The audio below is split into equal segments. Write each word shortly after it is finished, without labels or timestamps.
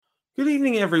Good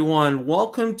evening, everyone.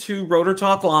 Welcome to Rotor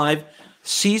Talk Live,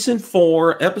 Season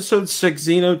 4, Episode 6,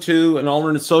 Xeno 2, and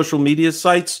alternate social media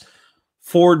sites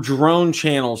for drone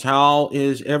channels. How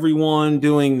is everyone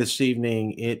doing this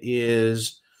evening? It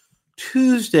is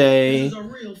Tuesday,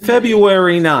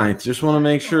 February 9th. Just want to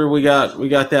make sure we got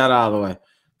that out of the way.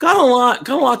 Got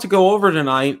a lot to go over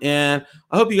tonight, and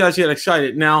I hope you guys get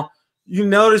excited. Now, you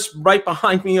notice right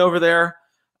behind me over there,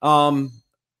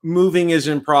 moving is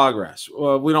in progress.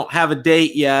 We don't have a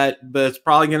date yet, but it's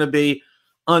probably going to be.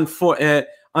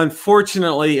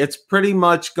 Unfortunately, it's pretty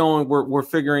much going. We're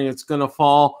figuring it's going to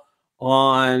fall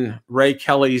on Ray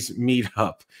Kelly's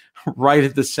meetup right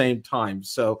at the same time.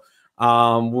 So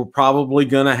we're probably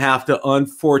going to have to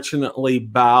unfortunately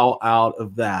bow out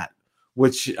of that,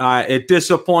 which it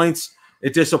disappoints.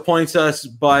 It disappoints us,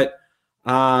 but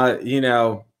you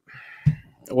know,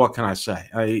 what can I say?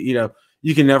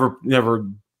 You can never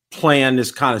plan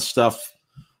this kind of stuff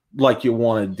like you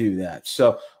want to do that.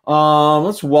 So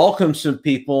let's welcome some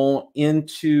people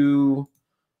into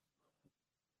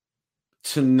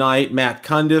tonight. Matt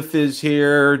Cundiff is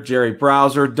here, Jerry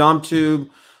Browser, DumbTube,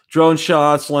 Drone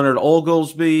Shots, Leonard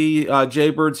Oglesby,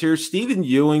 Jaybird's here, Stephen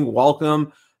Ewing,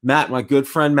 welcome. Matt, my good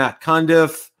friend Matt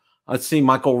Cundiff. Let's see,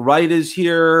 Michael Wright is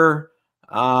here.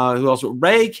 Who else?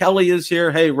 Ray Kelly is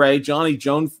here. Hey, Ray. Johnny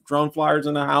Drone Flyers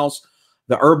in the house.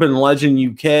 The Urban Legend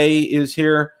UK is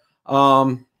here.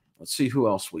 Let's see who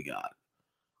else we got.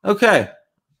 Okay.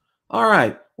 All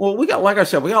right. Well, like I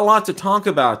said, we got a lot to talk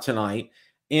about tonight.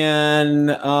 And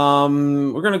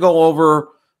we're going to go over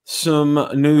some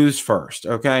news first.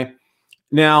 Okay.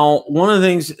 Now, one of the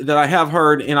things that I have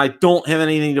heard, and I don't have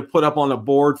anything to put up on the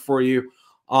board for you,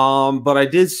 but I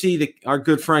did see our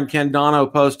good friend Ken Dono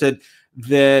posted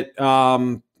that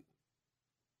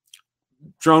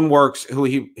DroneWorks, who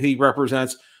he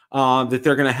represents, that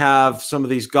they're going to have some of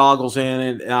these goggles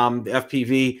in, and the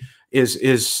FPV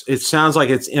it sounds like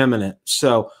it's imminent.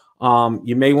 So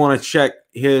you may want to check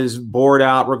his board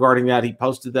out regarding that. He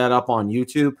posted that up on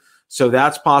YouTube, so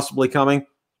that's possibly coming.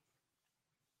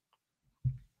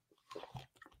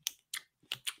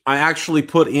 I actually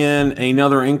put in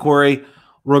another inquiry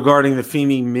regarding the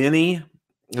FIMI Mini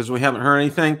because we haven't heard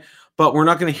anything. But we're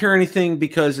not going to hear anything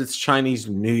because it's Chinese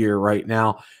New Year right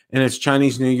now, and it's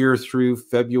Chinese New Year through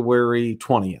February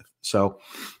 20th. So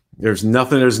there's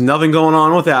nothing going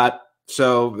on with that.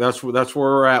 So that's where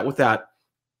we're at with that.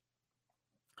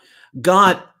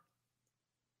 Got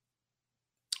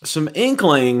some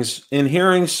inklings and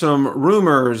hearing some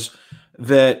rumors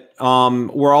that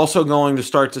we're also going to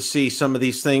start to see some of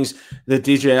these things that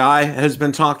DJI has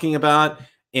been talking about.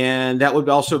 And that would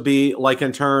also be like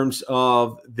in terms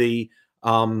of the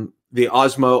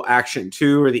Osmo Action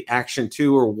 2 or the Action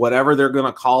 2 or whatever they're going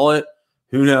to call it.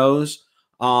 Who knows?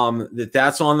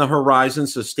 That's on the horizon.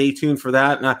 So stay tuned for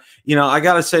that. And I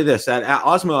got to say this, that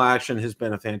Osmo Action has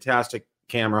been a fantastic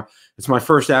camera. It's my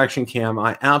first action cam.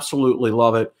 I absolutely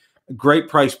love it. Great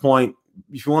price point.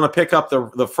 If you want to pick up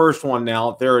the first one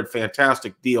now, they're at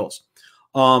fantastic deals.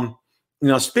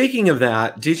 Speaking of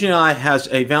that, DJI has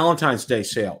a Valentine's Day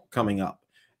sale coming up,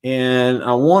 and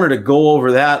I wanted to go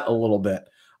over that a little bit.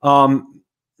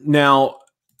 Now,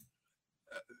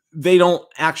 they don't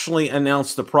actually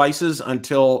announce the prices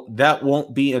until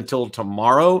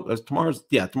tomorrow. Tomorrow's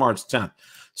the 10th.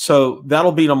 So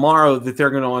that'll be tomorrow that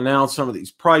they're going to announce some of these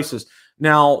prices.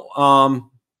 Now,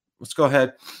 let's go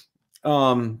ahead.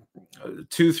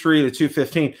 2.3 to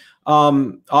 2.15.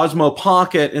 Osmo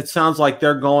Pocket, it sounds like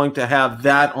they're going to have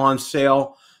that on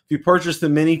sale. If you purchase the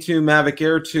Mini 2, Mavic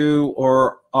Air 2,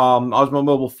 or Osmo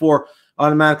Mobile 4,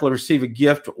 automatically receive a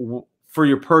gift for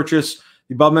your purchase.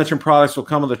 The above-mentioned products will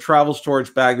come with a travel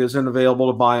storage bag that isn't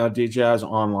available to buy on DJI's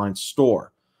online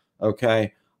store.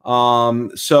 Okay.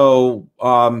 So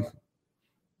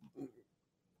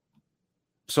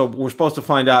we're supposed to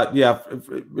find out. Yeah,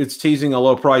 it's teasing a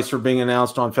low price for being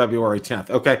announced on February 10th.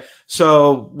 Okay,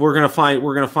 so we're gonna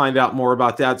find out more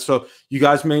about that. So you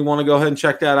guys may want to go ahead and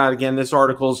check that out. Again, this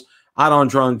article's out on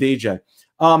Drone DJ.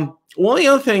 One of the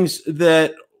other things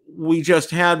that we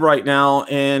just had right now,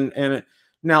 and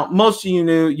now most of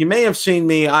you may have seen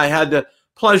me. I had the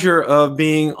pleasure of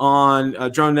being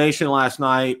on Drone Nation last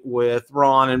night with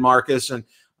Ron and Marcus and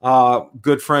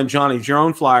good friend Johnny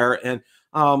Drone Flyer, and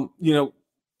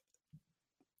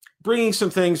bringing some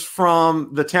things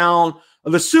from the town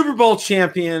of the Super Bowl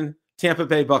champion Tampa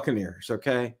Bay Buccaneers.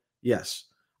 Okay. Yes,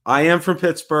 I am from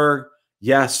Pittsburgh.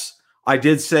 Yes, I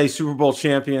did say Super Bowl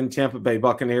champion Tampa Bay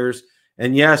Buccaneers.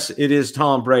 And yes, it is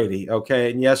Tom Brady. Okay.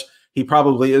 And yes, he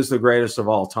probably is the greatest of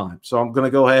all time. So I'm going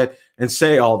to go ahead and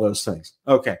say all those things.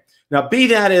 Okay. Now, be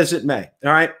that as it may.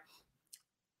 All right.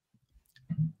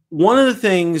 one of the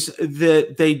things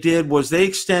that they did was they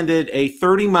extended a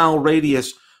 30-mile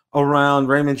radius around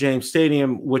Raymond James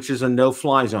Stadium, which is a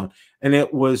no-fly zone, and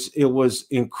it was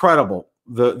incredible,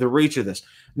 the reach of this.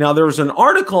 Now, there was an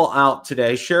article out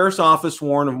today. Sheriff's Office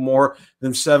warned of more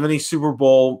than 70 Super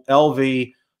Bowl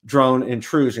LV drone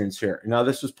intrusions here. Now,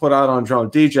 this was put out on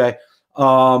Drone DJ,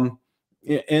 and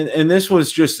this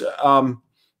was just,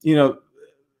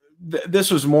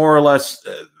 this was more or less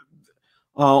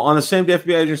on the same day.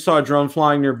 FBI agents saw a drone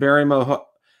flying near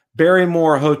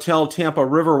Barrymore Hotel Tampa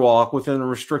Riverwalk within the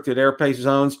restricted airspace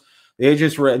zones. The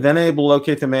agents were then able to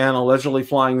locate the man allegedly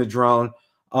flying the drone.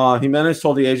 Jimenez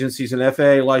told the agency he's an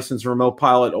FAA licensed remote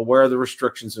pilot aware of the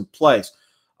restrictions in place.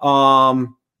 Now,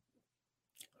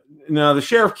 the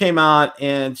sheriff came out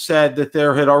and said that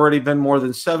there had already been more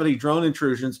than 70 drone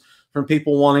intrusions from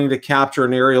people wanting to capture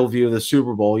an aerial view of the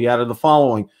Super Bowl. He added the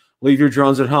following: leave your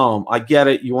drones at home. I get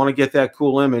it. You want to get that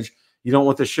cool image. You don't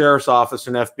want the sheriff's office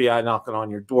and FBI knocking on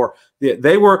your door.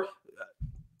 They were,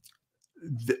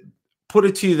 put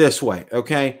it to you this way,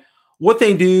 okay? What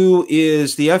they do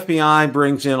is the FBI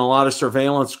brings in a lot of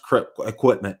surveillance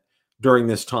equipment during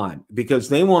this time because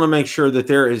they want to make sure that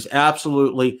there is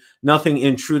absolutely nothing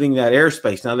intruding that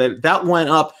airspace. Now, that went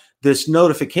up, this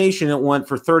notification, it went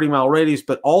for 30-mile radius,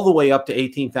 but all the way up to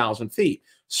 18,000 feet.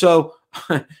 So,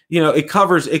 it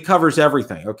covers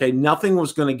everything. Okay. Nothing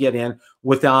was going to get in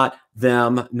without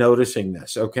them noticing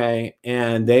this. Okay.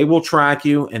 And they will track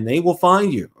you and they will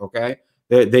find you. Okay.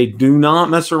 They do not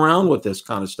mess around with this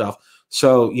kind of stuff.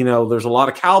 So, there's a lot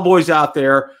of cowboys out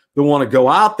there that want to go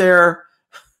out there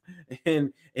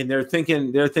and they're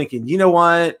thinking, you know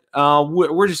what?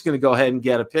 We're just going to go ahead and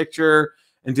get a picture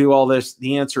and do all this.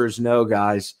 The answer is no,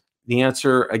 guys. The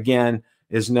answer again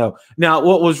is no. Now,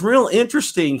 what was real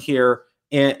interesting here,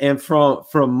 and from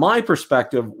my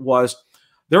perspective, was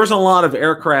there was a lot of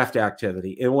aircraft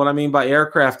activity. And what I mean by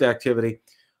aircraft activity,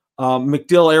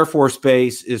 MacDill Air Force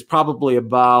Base is probably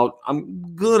about,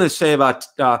 I'm going to say about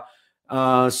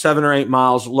 7 or 8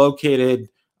 miles located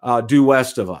due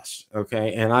west of us.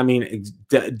 Okay. And I mean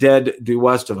dead due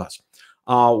west of us.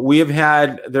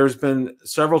 There's been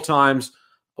several times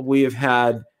we have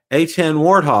had A-10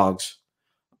 Warthogs,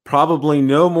 probably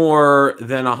no more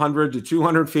than 100 to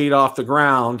 200 feet off the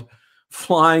ground,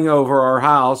 flying over our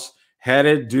house,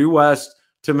 headed due west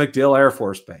to MacDill Air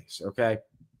Force Base. Okay.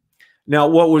 Now,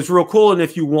 what was real cool, and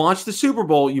if you watched the Super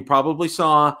Bowl, you probably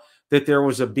saw that there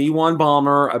was a B-1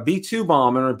 bomber, a B-2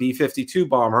 bomber, and a B-52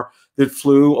 bomber that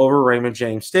flew over Raymond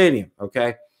James Stadium.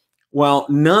 Okay. Well,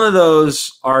 none of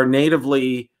those are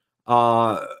natively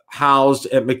housed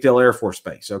at MacDill Air Force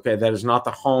Base. Okay. That is not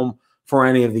the home for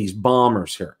any of these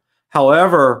bombers here.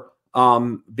 However,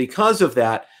 because of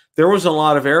that, there was a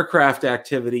lot of aircraft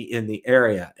activity in the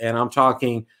area. And I'm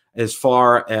talking as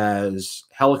far as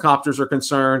helicopters are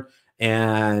concerned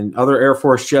and other Air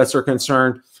Force jets are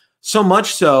concerned. So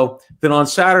much so that on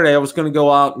Saturday, I was going to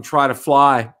go out and try to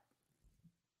fly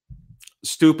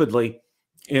stupidly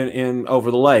in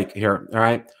over the lake here. All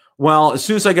right. Well, as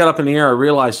soon as I got up in the air, I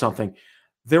realized something.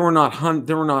 There were not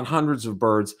hundreds of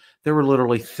birds. There were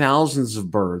literally thousands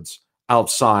of birds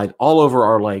outside all over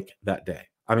our lake that day.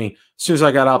 I mean, as soon as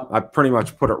I got up, I pretty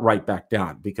much put it right back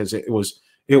down because it was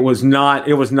not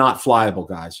flyable,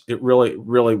 guys. It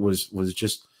really was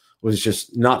just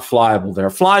not flyable there.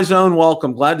 Fly Zone,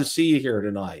 welcome. Glad to see you here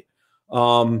tonight.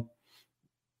 I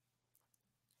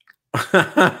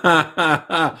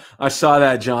saw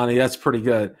that, Johnny. That's pretty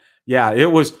good. Yeah, it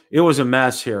was a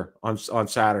mess here on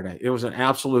Saturday. It was an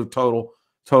absolute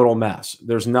total mess.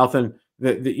 There's nothing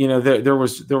that there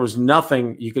was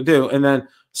nothing you could do. And then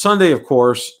Sunday, of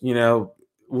course,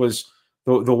 was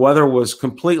the weather was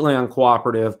completely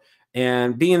uncooperative.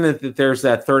 And being that there's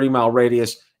that 30-mile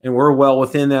radius and we're well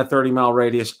within that 30-mile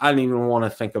radius, I didn't even want to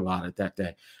think about it that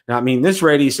day. Now, I mean, this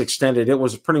radius extended. It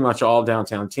was pretty much all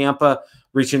downtown Tampa,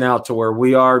 reaching out to where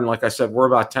we are. And like I said, we're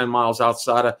about 10 miles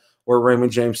outside of where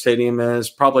Raymond James Stadium is,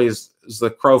 probably as the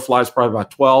crow flies, probably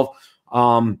about 12.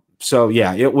 So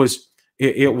yeah, it was.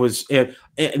 And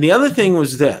the other thing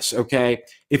was this, okay?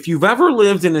 If you've ever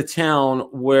lived in a town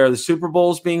where the Super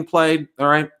Bowl is being played, all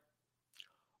right,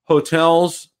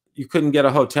 hotels, you couldn't get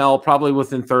a hotel probably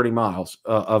within 30 miles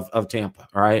of Tampa,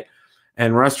 all right?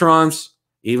 And restaurants,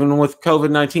 even with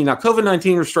COVID-19. Now,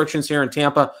 COVID-19 restrictions here in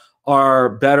Tampa are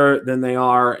better than they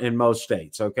are in most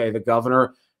states, okay? The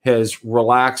governor has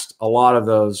relaxed a lot of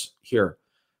those here.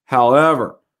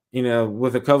 However,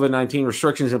 with the COVID-19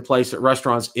 restrictions in place at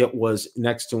restaurants, it was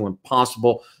next to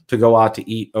impossible to go out to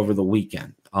eat over the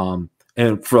weekend. And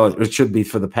it should be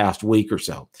for the past week or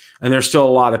so. And there's still a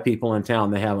lot of people in town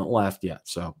that haven't left yet.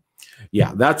 So,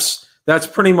 yeah, that's that's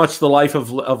pretty much the life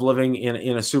of living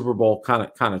in a Super Bowl kind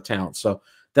of town. So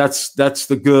that's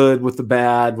the good with the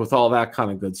bad, with all that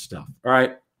kind of good stuff. All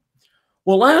right.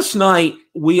 Well, last night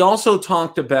we also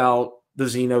talked about the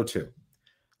Xeno 2.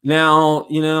 Now,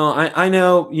 I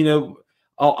know,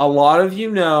 a lot of you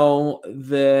know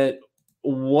that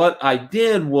what I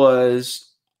did was,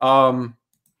 I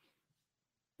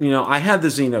had the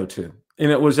Xeno 2,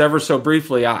 and it was ever so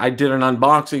briefly. I did an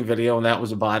unboxing video, and that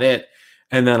was about it.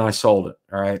 And then I sold it.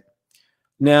 All right.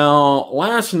 Now,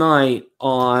 last night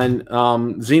on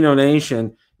Xeno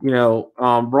Nation,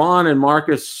 Ron and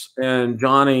Marcus and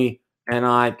Johnny and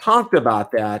I talked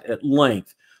about that at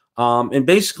length, and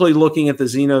basically looking at the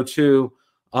Xeno 2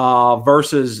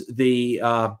 versus the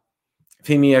FIMI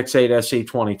X8 SE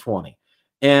 2020.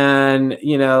 And,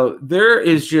 there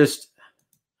is just,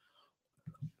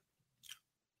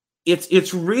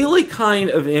 it's really kind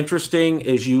of interesting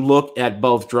as you look at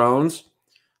both drones.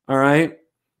 All right.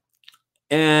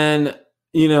 And,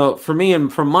 for me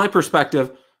and from my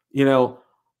perspective,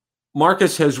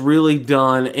 Marcus has really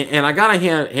done, and I got to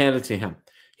hand it to him.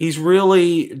 He's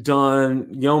really done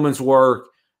yeoman's work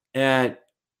at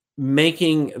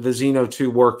making the Xeno 2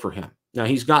 work for him. Now,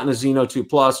 he's gotten a Xeno 2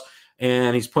 Plus,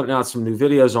 and he's putting out some new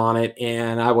videos on it,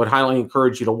 and I would highly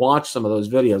encourage you to watch some of those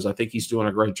videos. I think he's doing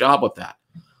a great job with that.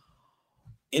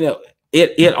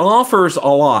 It offers a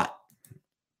lot.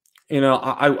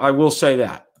 I will say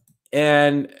that.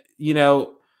 And,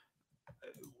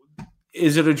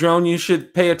 is it a drone you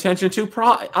should pay attention to?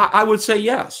 I would say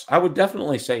yes. I would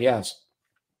definitely say yes.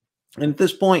 And at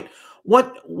this point,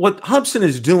 what Hubsan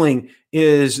is doing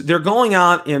is they're going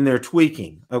out and they're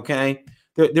tweaking, okay?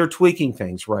 They're tweaking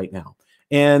things right now.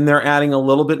 And they're adding a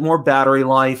little bit more battery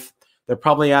life. They're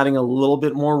probably adding a little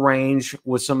bit more range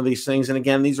with some of these things. And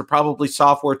again, these are probably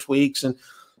software tweaks. And,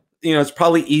 it's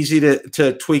probably easy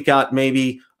to tweak out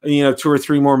maybe, 2 or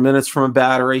 3 more minutes from a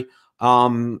battery,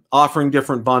 offering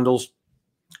different bundles.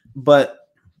 But,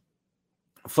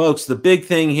 folks, the big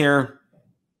thing here,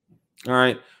 all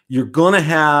right, you're going to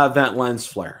have that lens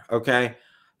flare, okay?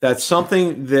 That's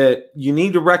something that you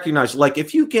need to recognize. Like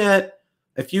if you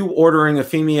ordering a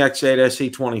FIMI X8 SE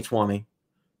 2020,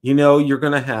 you're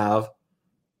going to have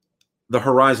the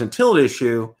horizon tilt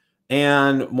issue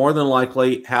and more than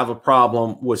likely have a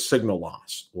problem with signal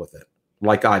loss with it,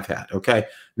 like I've had, okay?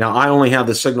 Now, I only have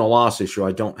the signal loss issue.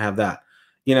 I don't have that.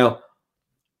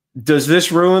 Does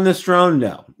this ruin this drone?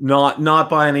 No, not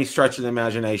by any stretch of the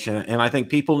imagination. And I think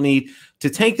people need to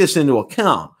take this into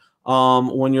account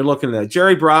when you're looking at it.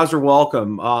 Jerry Browser,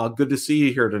 welcome. Good to see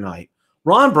you here tonight.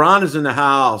 Ron Brown is in the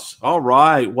house. All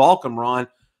right. Welcome, Ron.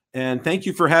 And thank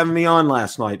you for having me on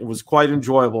last night. It was quite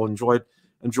enjoyable. Enjoyed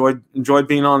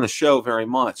being on the show very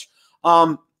much.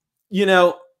 One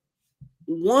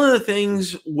of the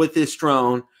things with this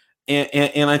drone,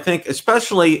 and I think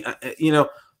especially,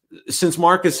 since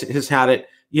Marcus has had it,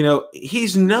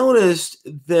 he's noticed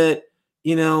that,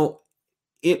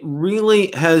 it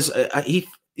really has,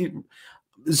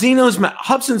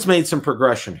 Hubsan's made some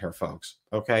progression here, folks.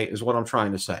 Okay. Is what I'm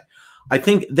trying to say. I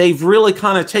think they've really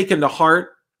kind of taken to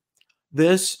heart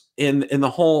this in the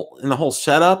whole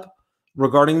setup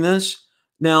regarding this.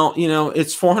 Now,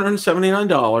 it's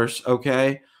 $479.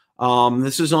 Okay.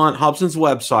 This is on Hubsan's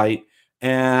website.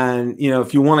 And,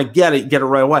 if you want to get it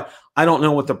right away. I don't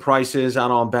know what the price is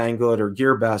out on Banggood or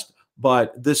GearBest,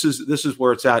 but this is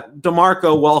where it's at.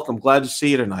 DeMarco, welcome. Glad to see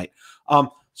you tonight.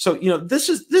 So, this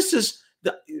is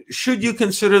should you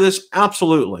consider this?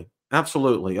 Absolutely.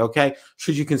 Absolutely. Okay.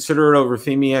 Should you consider it over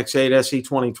FIMI X8 SE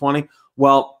 2020?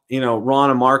 Well, Ron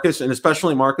and Marcus, and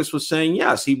especially Marcus, was saying,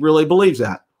 yes, he really believes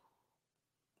that.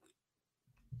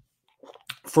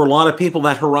 For a lot of people,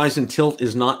 that horizon tilt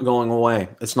is not going away.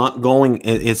 It's not going.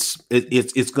 It's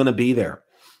going to be there.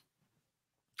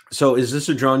 So, is this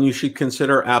a drone you should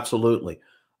consider? Absolutely.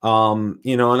 And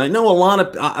I know a lot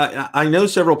of I know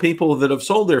several people that have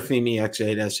sold their FIMI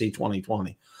X8 SE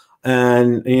 2020,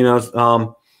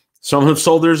 and some have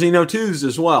sold their Xeno 2s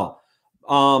as well.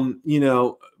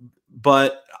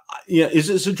 But is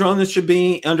this a drone that should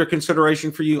be under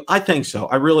consideration for you? I think so.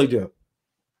 I really do.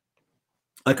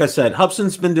 Like I said,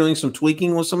 Hubsan's been doing some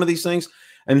tweaking with some of these things,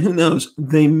 and who knows,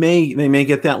 they may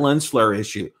get that lens flare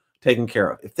issue taken care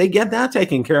of. If they get that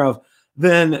taken care of,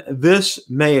 then this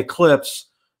may eclipse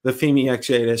the FIMI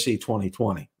X8 SE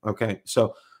 2020. Okay,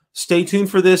 so stay tuned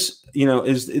for this.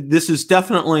 This is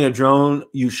definitely a drone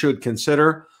you should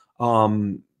consider.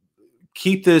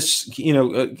 Keep this,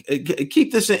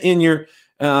 keep this in your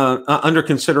under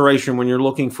consideration when you're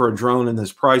looking for a drone in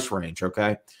this price range.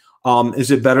 Okay. Is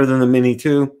it better than the Mini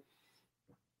 2?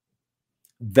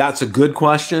 That's a good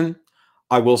question.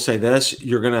 I will say this: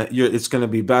 it's gonna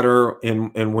be better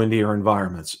in windier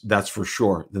environments. That's for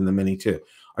sure than the Mini 2.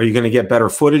 Are you going to get better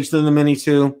footage than the Mini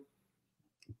 2?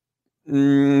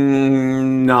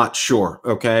 Not sure.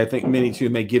 Okay, I think Mini 2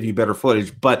 may give you better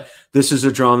footage, but this is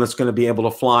a drone that's going to be able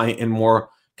to fly in more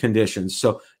conditions.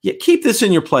 So yeah, keep this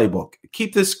in your playbook.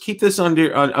 Keep this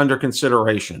under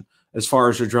consideration as far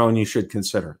as a drone you should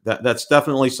consider. That's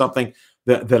definitely something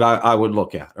that I would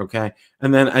look at. Okay.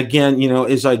 And then again,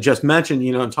 as I just mentioned,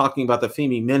 I'm talking about the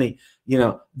FIMI Mini,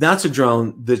 that's a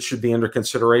drone that should be under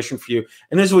consideration for you.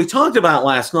 And as we talked about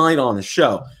last night on the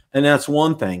show, and that's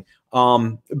one thing,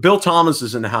 Bill Thomas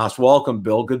is in the house. Welcome,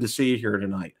 Bill. Good to see you here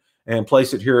tonight. And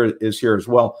Place It Here is here as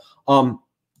well.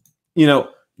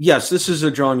 Yes, this is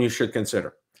a drone you should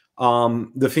consider.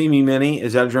 The FIMI Mini,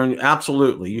 is that a drone?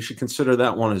 Absolutely. You should consider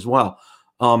that one as well.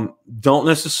 Don't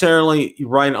necessarily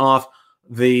write off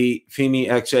the FIMI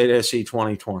X8 SE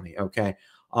 2020. Okay.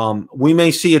 We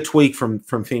may see a tweak from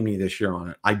FIMI this year on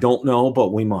it. I don't know,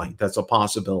 but we might. That's a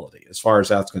possibility as far as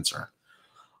that's concerned.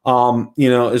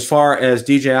 As far as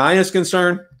DJI is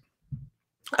concerned,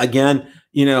 again,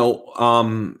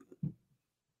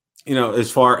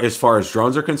 as far as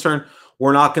drones are concerned,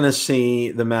 we're not going to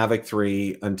see the Mavic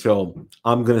 3 until,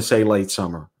 I'm going to say, late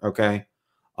summer. Okay.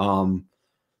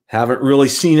 Haven't really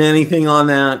seen anything on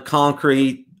that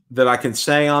concrete that I can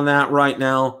say on that right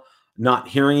now. Not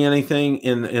hearing anything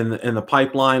in the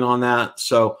pipeline on that.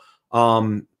 So,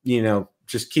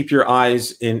 just keep your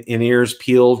eyes and ears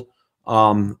peeled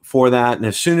for that. And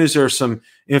as soon as there's some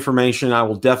information, I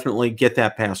will definitely get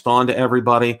that passed on to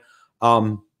everybody.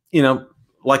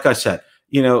 Like I said,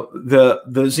 the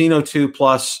Xeno 2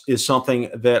 Plus is something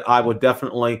that I would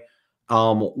definitely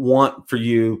want for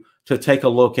you to take a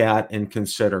look at and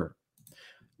consider.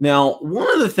 Now, one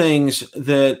of the things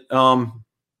that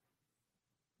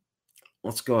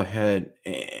let's go ahead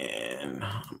and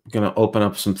I'm going to open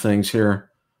up some things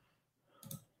here.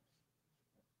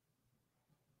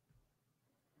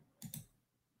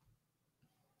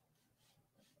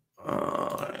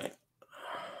 All right.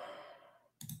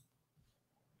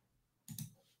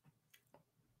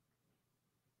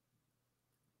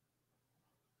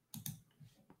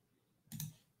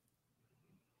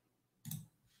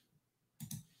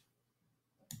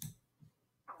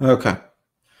 Okay.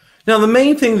 Now, the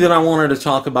main thing that I wanted to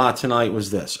talk about tonight was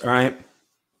this, all right?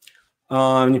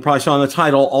 You probably saw in the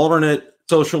title, alternate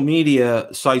social media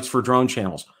sites for drone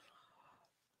channels.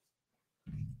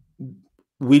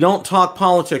 We don't talk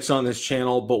politics on this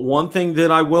channel, but one thing that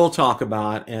I will talk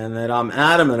about and that I'm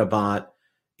adamant about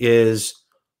is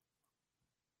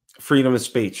freedom of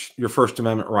speech, your First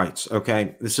Amendment rights,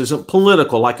 okay? This isn't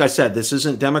political. Like I said, this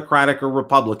isn't Democratic or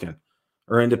Republican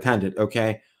or independent,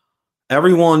 okay?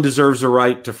 Everyone deserves a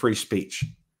right to free speech.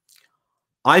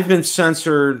 I've been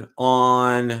censored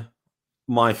on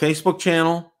my Facebook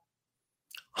channel.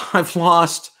 I've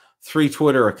lost 3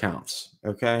 Twitter accounts.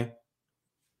 Okay.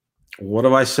 What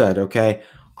have I said? Okay.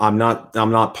 I'm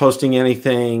not posting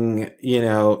anything,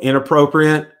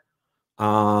 inappropriate.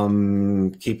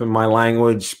 Keeping my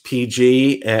language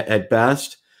PG at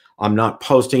best. I'm not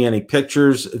posting any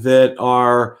pictures that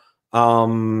are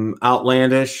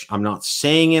outlandish. I'm not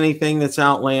saying anything that's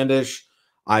outlandish.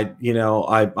 I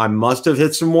must have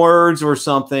hit some words or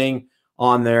something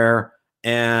on there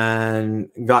and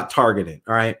got targeted.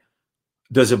 All right.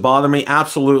 Does it bother me?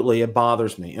 Absolutely. It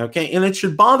bothers me. Okay. And it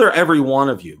should bother every one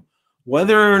of you,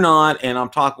 whether or not, and I'm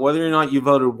talking whether or not you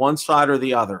voted one side or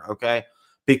the other. Okay.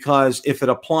 Because if it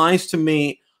applies to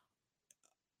me,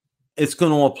 it's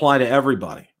going to apply to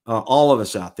everybody, all of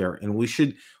us out there. And we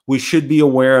should be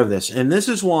aware of this. And this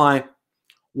is why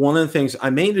one of the things I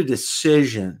made a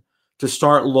decision to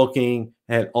start looking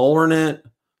at alternate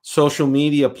social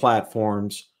media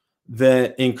platforms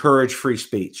that encourage free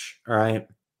speech. All right.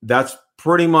 That's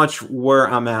pretty much where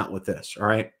I'm at with this. All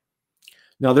right.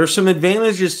 Now there's some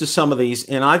advantages to some of these,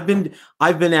 and I've been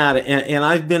at it, and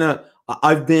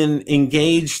I've been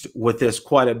engaged with this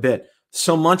quite a bit.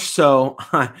 So much so,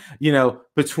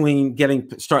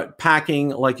 between start packing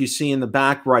like you see in the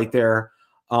back right there,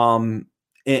 and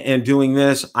doing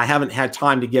this, I haven't had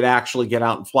time to actually get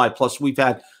out and fly. Plus, we've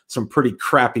had some pretty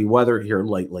crappy weather here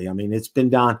lately. I mean, it's been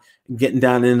getting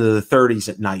down into the 30s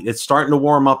at night. It's starting to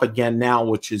warm up again now,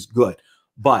 which is good.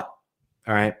 But,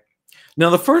 all right. Now,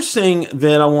 the first thing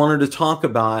that I wanted to talk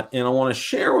about, and I want to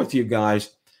share with you guys,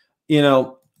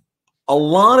 a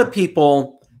lot of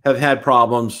people have had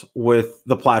problems with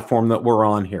the platform that we're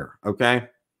on here. Okay.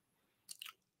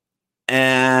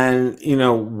 And,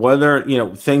 whether,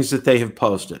 things that they have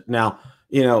posted. Now,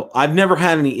 I've never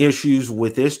had any issues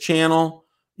with this channel.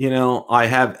 I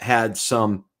have had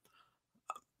some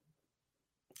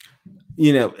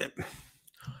you know,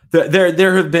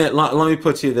 there have been, let me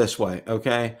put it to you this way,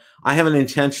 okay? I haven't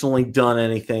intentionally done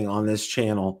anything on this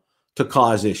channel to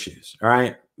cause issues, all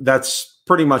right? That's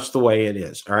pretty much the way it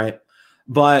is, all right?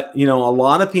 But, you know, a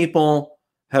lot of people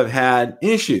have had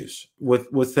issues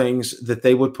with things that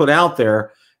they would put out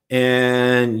there,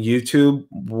 and YouTube,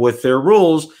 with their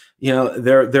rules, you know,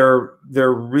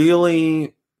 they're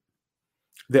really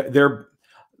they're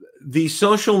these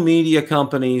social media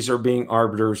companies are being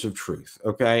arbiters of truth,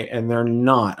 okay? And they're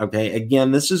not, okay?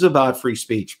 Again, this is about free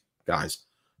speech, guys,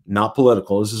 not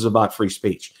political. This is about free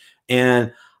speech.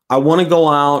 And I want to go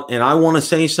out and I want to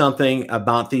say something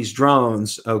about these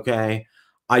drones, okay?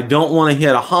 I don't want to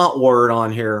hit a hot word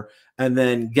on here and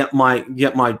then get my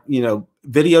you know,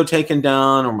 video taken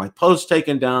down or my post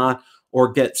taken down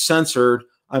or get censored.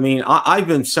 I mean, I've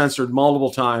been censored multiple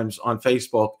times on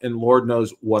Facebook, and Lord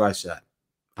knows what I said.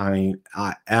 I mean,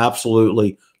 I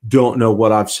absolutely don't know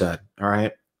what I've said. All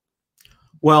right.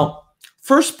 Well,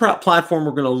 first platform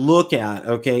we're going to look at,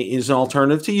 okay, is an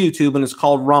alternative to YouTube, and it's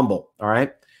called Rumble. All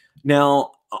right.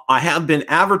 Now, I have been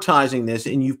advertising this,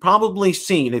 and you've probably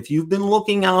seen, if you've been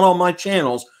looking out on my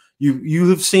channels, you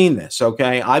have seen this.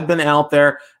 Okay. I've been out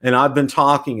there and I've been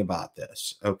talking about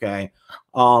this. Okay.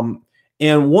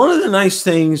 And one of the nice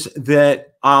things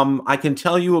that I can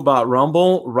tell you about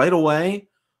Rumble right away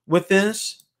with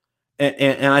this,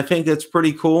 and I think that's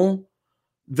pretty cool.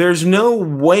 There's no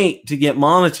wait to get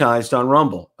monetized on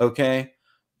Rumble, okay?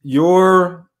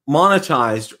 You're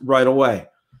monetized right away.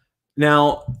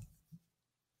 Now,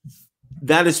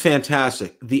 that is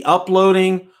fantastic. The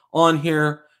uploading on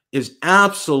here is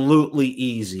absolutely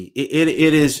easy. It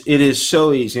is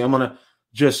so easy. I'm going to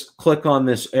just click on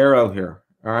this arrow here,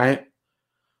 all right?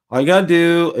 All you got to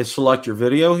do is select your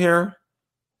video here,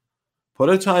 put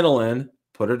a title in,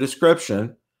 put a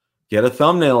description, get a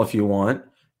thumbnail if you want,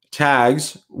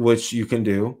 tags, which you can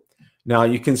do. Now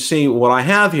you can see what I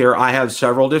have here. I have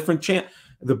several different channels.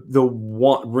 The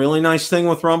one really nice thing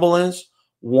with Rumble is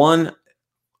one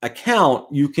account,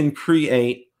 you can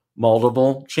create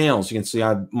multiple channels. You can see I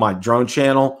have my drone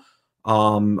channel.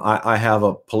 I have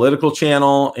a political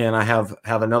channel, and I have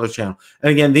another channel.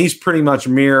 And again, these pretty much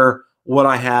mirror what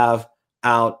I have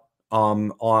out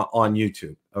on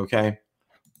YouTube. Okay.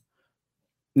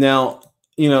 Now,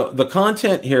 you know, the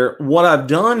content here, what I've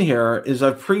done here is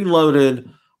I've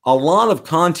preloaded a lot of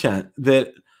content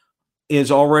that is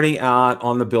already out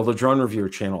on the Build a Drone Reviewer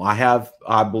channel. I have,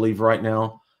 I believe right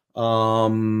now,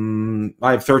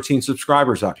 I have 13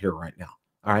 subscribers out here right now.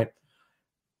 All right.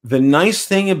 The nice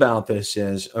thing about this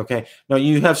is, okay, now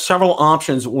you have several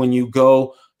options when you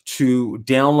go to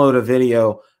download a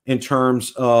video in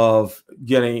terms of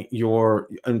getting your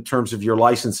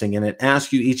licensing, and it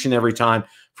asks you each and every time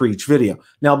for each video.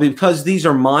 Now, because these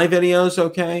are my videos,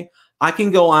 okay, I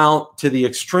can go out to the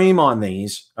extreme on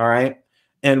these, all right?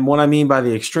 And what I mean by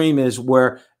the extreme is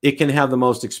where it can have the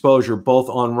most exposure both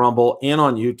on Rumble and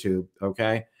on YouTube,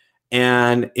 okay?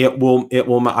 And it will,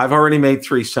 I've already made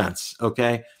 3 cents,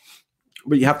 okay?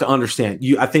 But you have to understand,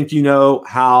 I think you know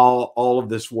how all of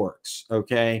this works,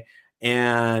 okay?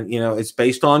 And, you know, it's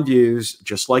based on views,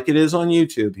 just like it is on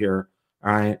YouTube here,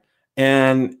 all right?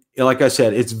 And like I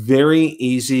said, it's very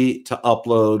easy to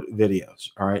upload videos,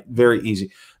 all right? Very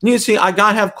easy. And you see, I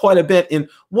have quite a bit. And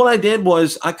what I did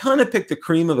was I kind of picked the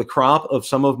cream of the crop of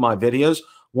some of my videos,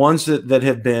 ones that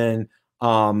have been,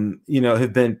 you know,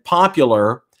 have been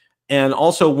popular, and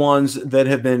also ones that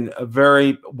have been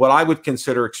very, what I would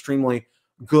consider extremely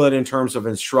good in terms of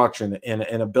instruction and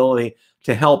ability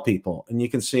to help people. And you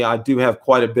can see I do have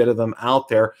quite a bit of them out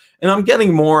there, and I'm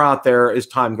getting more out there as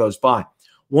time goes by.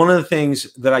 One of the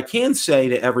things that I can say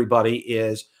to everybody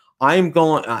is I'm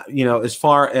going, you know, as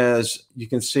far as you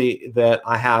can see that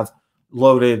I have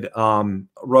loaded,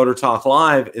 Rotor Talk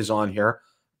Live is on here,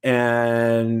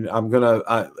 and I'm going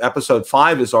to, episode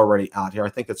 5 is already out here. I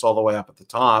think it's all the way up at the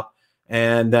top.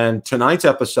 And then tonight's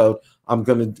episode, I'm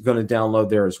going to download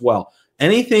there as well.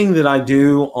 Anything that I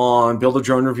do on Build a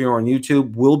Drone Reviewer on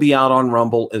YouTube will be out on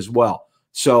Rumble as well.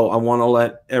 So I want to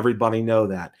let everybody know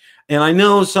that. And I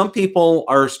know some people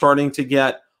are starting to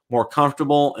get more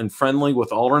comfortable and friendly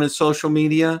with alternate social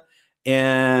media.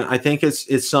 And I think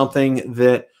it's something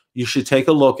that you should take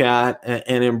a look at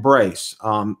and embrace.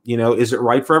 You know, is it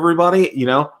right for everybody? You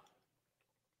know,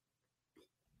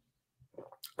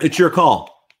 it's your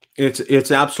call.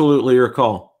 It's absolutely your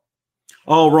call.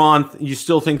 Oh, Ron, you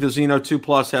still think the Xeno 2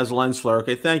 Plus has lens flare?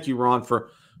 Okay, thank you, Ron, for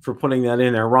putting that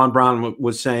in there. Ron Brown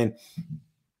was saying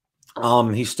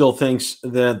he still thinks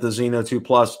that the Xeno 2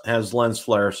 Plus has lens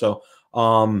flare. So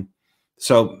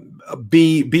so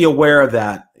be aware of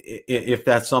that if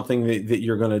that's something that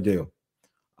you're going to do.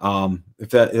 if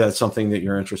that's something that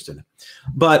you're interested in.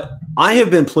 But I have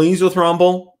been pleased with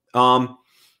Rumble.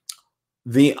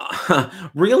 The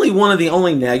really one of the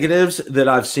only negatives that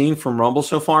I've seen from Rumble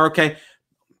so far. Okay,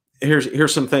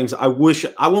 here's some things I wish.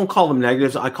 I won't call them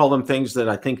negatives. I call them things that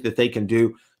I think that they can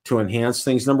do to enhance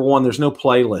things. Number one, there's no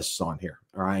playlists on here.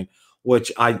 All right,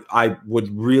 which I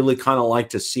would really kind of like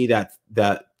to see that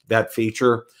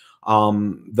feature.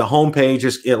 The homepage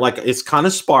is it's kind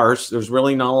of sparse. There's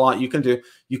really not a lot you can do.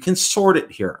 You can sort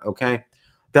it here. Okay,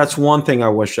 that's one thing I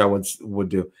wish I would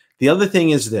do. The other thing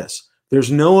is this. There's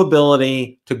no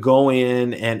ability to go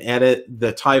in and edit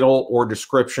the title or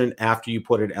description after you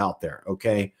put it out there,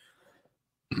 okay?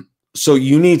 So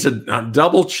you need to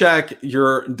double check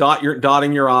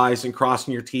dotting your I's and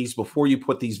crossing your T's before you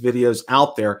put these videos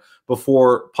out there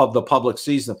before the public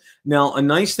sees them. Now, a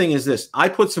nice thing is this. I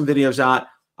put some videos out.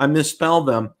 I misspelled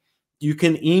them. You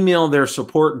can email their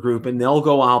support group, and they'll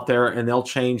go out there and they'll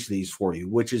change these for you,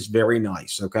 which is very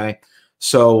nice, okay?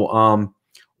 So,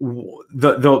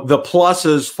 the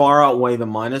pluses far outweigh the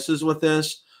minuses with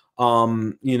this.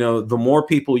 You know, the more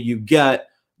people you get,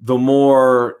 the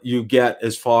more you get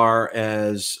as far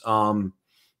as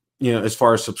you know, as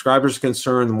far as subscribers are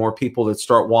concerned, the more people that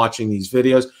start watching these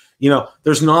videos. You know,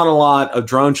 there's not a lot of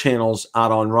drone channels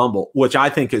out on Rumble, which I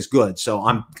think is good. So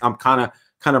I'm kind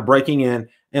of breaking in.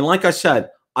 And like I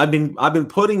said, I've been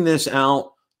putting this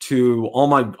out to all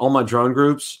my drone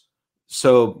groups,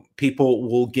 so people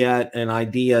will get an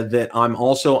idea that I'm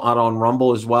also out on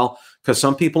Rumble as well, because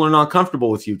some people are not comfortable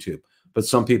with YouTube, but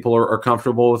some people are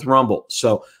comfortable with Rumble.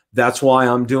 So that's why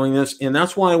I'm doing this. And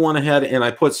that's why I went ahead and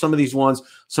I put some of these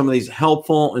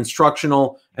helpful,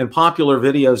 instructional, and popular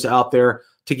videos out there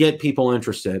to get people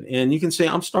interested. And you can see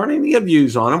I'm starting to get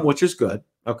views on them, which is good.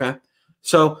 Okay.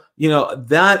 So, you know,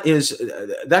 that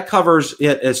covers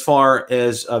it as far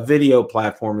as a video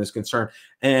platform is concerned.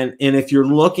 And if you're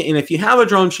looking, and if you have a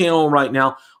drone channel right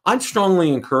now, I'd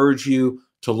strongly encourage you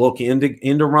to look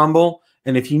into Rumble.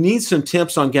 And if you need some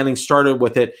tips on getting started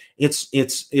with it, it's a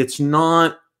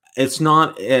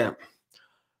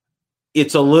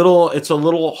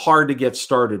little hard to get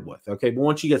started with. Okay. But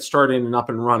once you get started and up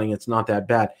and running, it's not that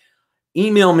bad.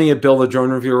 Email me at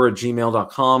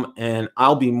billthedronereviewer@gmail.com, and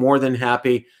I'll be more than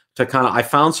happy to I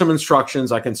found some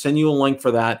instructions. I can send you a link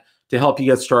for that to help you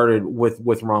get started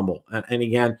with Rumble. And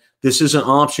again, this is an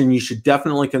option you should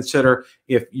definitely consider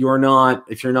if you're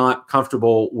not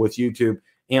comfortable with YouTube.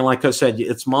 And like I said,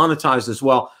 it's monetized as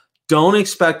well. Don't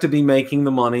expect to be making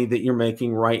the money that you're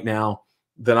making right now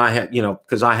that I have, you know,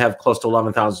 because I have close to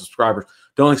 11,000 subscribers.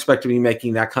 Don't expect to be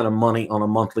making that kind of money on a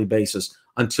monthly basis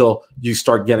until you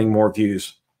start getting more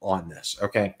views on this.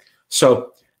 Okay.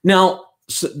 So now,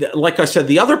 like I said,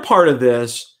 the other part of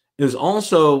this is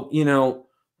also, you know,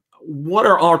 what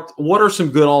are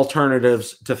some good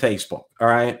alternatives to Facebook? All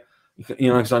right. You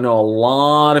know, because I know a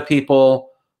lot of people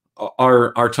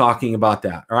are talking about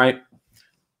that. All right.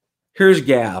 Here's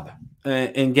Gab.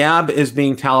 And Gab is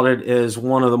being touted as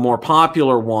one of the more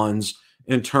popular ones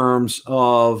in terms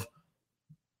of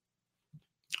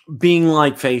being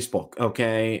like Facebook,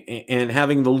 okay, and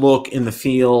having the look and the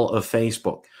feel of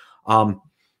Facebook.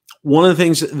 One of the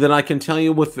things that I can tell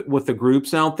you with the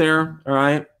groups out there, all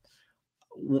right,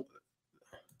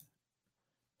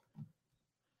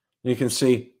 you can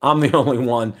see I'm the only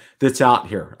one that's out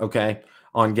here, okay,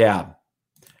 on Gab.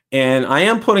 And I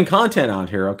am putting content out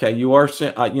here, okay? You are,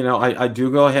 you know, I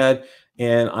do go ahead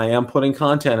and I am putting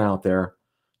content out there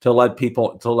to let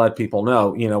people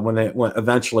know, you know, when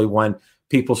eventually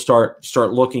people start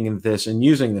looking at this and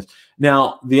using this.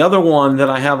 Now, the other one that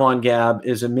I have on Gab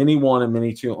is a Mini 1 and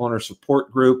Mini 2 owner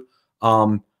support group.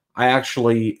 I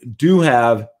actually do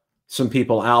have some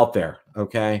people out there,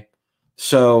 okay?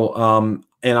 So,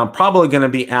 and I'm probably going to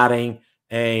be adding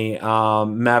a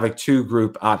Mavic 2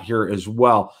 group out here as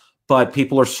well. But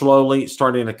people are slowly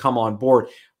starting to come on board.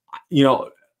 You know,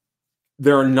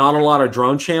 there are not a lot of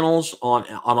drone channels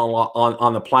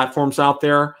on the platforms out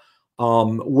there,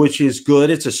 which is good.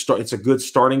 It's a good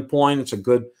starting point. It's a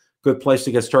good place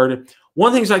to get started. One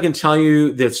of the things I can tell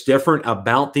you that's different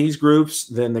about these groups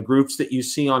than the groups that you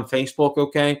see on Facebook,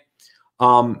 okay?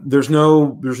 There's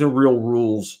no real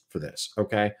rules for this,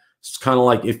 okay? It's kind of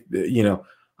like, if you know,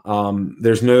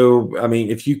 there's no, I mean,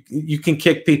 if you can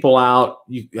kick people out,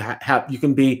 you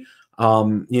can be,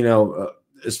 you know,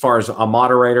 as far as a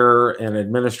moderator and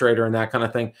administrator and that kind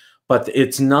of thing, but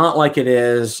it's not like it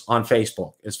is on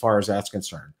Facebook as far as that's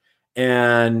concerned.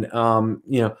 And,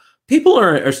 you know, people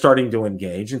are starting to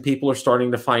engage and people are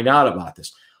starting to find out about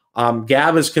this.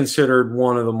 Gab is considered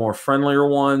one of the more friendlier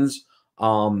ones.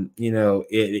 You know,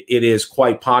 it is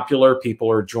quite popular.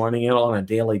 People are joining it on a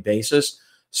daily basis.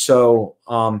 So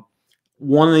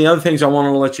one of the other things I want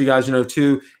to let you guys know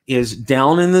too is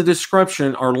down in the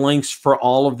description are links for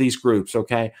all of these groups.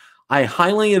 Okay. I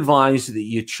highly advise that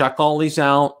you check all these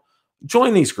out,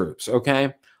 join these groups.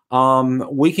 Okay.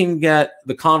 We can get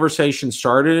the conversation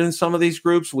started in some of these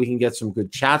groups. We can get some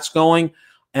good chats going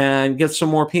and get some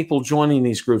more people joining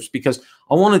these groups, because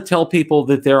I want to tell people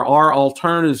that there are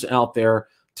alternatives out there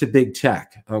to big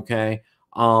tech. Okay.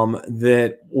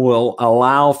 That will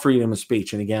allow freedom of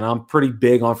speech. And again, I'm pretty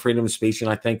big on freedom of speech, and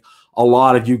I think a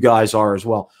lot of you guys are as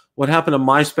well. What happened to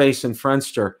MySpace and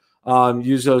Friendster?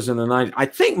 Use those in the 90s. I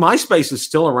think MySpace is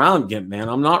still around, Gimp, man.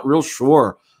 I'm not real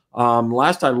sure.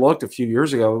 Last I looked a few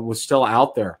years ago, it was still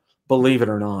out there, believe it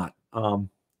or not.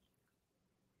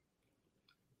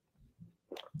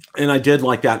 And I did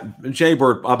like that.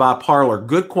 Jaybird, about Parler.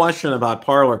 Good question about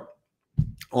Parler.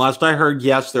 Last I heard,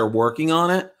 yes, they're working on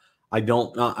it. I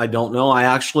don't know. I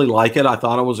actually like it. I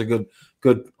thought it was a good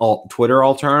Twitter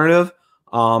alternative.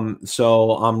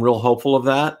 So I'm real hopeful of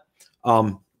that.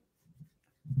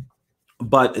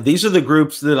 But these are the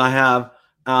groups that I have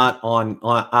out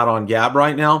on Gab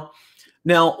right now.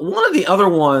 Now, one of the other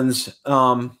ones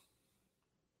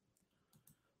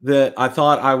that I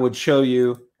thought I would show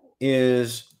you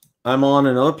is I'm on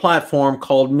another platform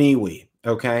called MeWe.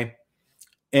 Okay,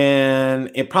 and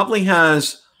it probably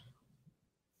has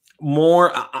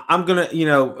more. I'm gonna,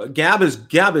 Gab is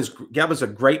a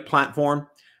great platform.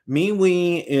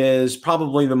 MeWe is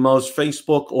probably the most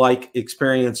Facebook-like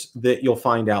experience that you'll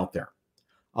find out there.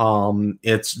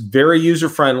 It's very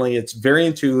user-friendly. It's very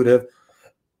intuitive.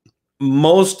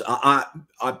 I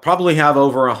probably have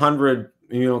over 100,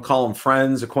 call them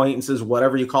friends, acquaintances,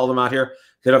 whatever you call them out here,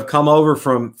 that have come over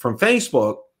from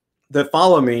Facebook that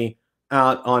follow me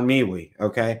out on MeWe.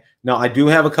 Okay. Now I do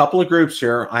have a couple of groups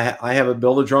here. I have a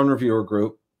Build a Drone Reviewer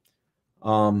group.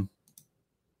 And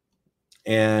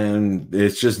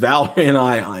it's just Valerie and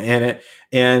I in it.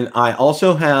 And I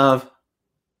also have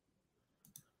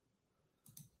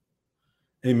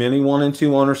a Mini 1 and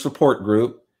 2 owner support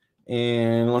group.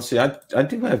 And let's see, I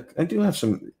do have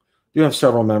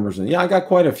several members in. Yeah, I got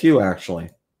quite a few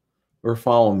actually who are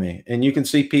following me. And you can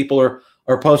see people are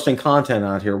posting content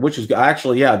out here, which is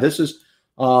actually, yeah, this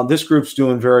group's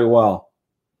doing very well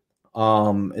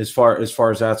as far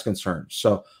as that's concerned.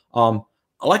 So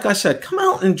like I said, come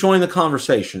out and join the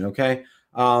conversation. Okay.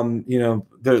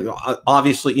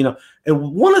 Obviously, and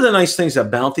one of the nice things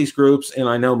about these groups, and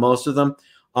I know most of them,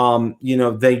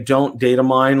 they don't data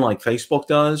mine like Facebook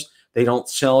does. They don't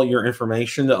sell your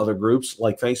information to other groups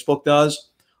like Facebook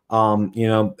does. A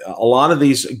lot of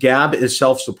these, Gab is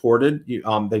self-supported.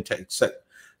 They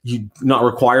you not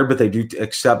required, but they do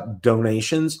accept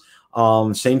donations.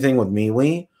 Same thing with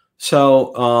MeWe.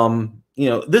 So,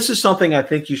 this is something I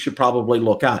think you should probably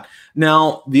look at.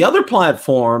 Now, the other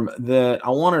platform that I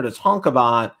wanted to talk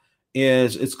about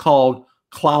it's called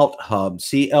CloutHub,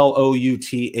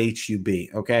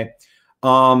 CLOUTHUB. Okay.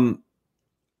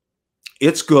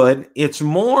 It's good. It's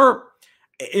more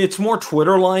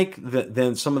Twitter-like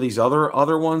than some of these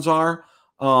other ones are.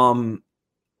 And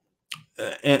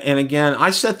again,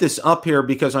 I set this up here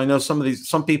because I know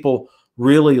some people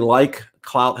really like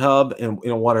CloutHub and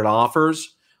what it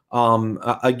offers.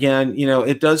 Again,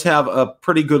 it does have a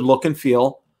pretty good look and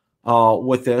feel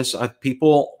with this.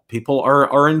 People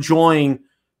are enjoying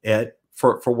it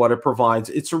for what it provides.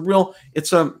 It's a little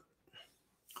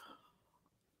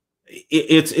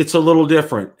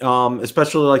different,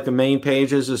 especially like the main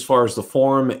pages as far as the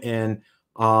forum and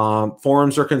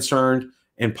forums are concerned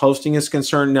and posting is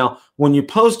concerned. Now, when you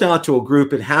post out to a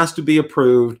group, it has to be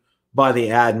approved by the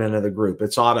admin of the group.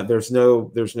 It's on. There's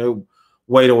no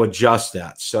way to adjust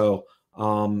that. So,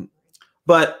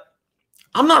 but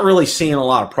I'm not really seeing a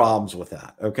lot of problems with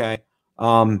that. Okay.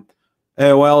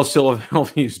 AOL still available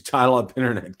to use dial-up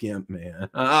internet, Gimp, man.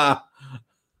 I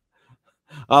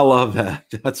love that.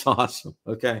 That's awesome.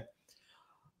 Okay.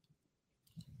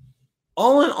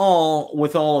 All in all,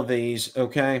 with all of these,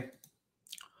 okay,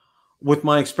 with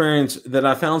my experience that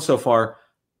I found so far,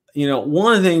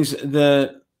 one of the things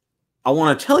that I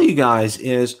want to tell you guys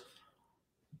is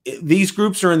these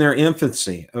groups are in their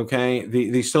infancy, okay,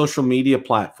 the social media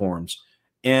platforms.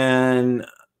 And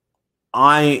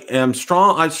I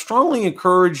strongly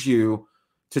encourage you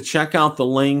to check out the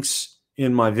links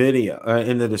in my video,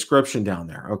 in the description down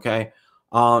there, okay?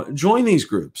 Join these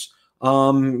groups.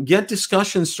 Get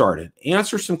discussions started.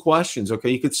 Answer some questions, okay?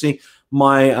 You could see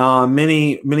my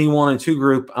Mini 1 and 2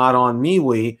 group out on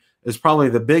MeWe is probably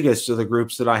the biggest of the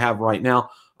groups that I have right now.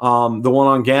 The one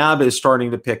on Gab is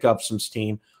starting to pick up some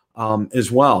steam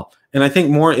as well. And I think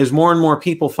more and more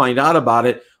people find out about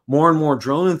it, more and more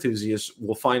drone enthusiasts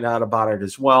will find out about it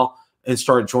as well and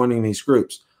start joining these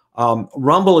groups.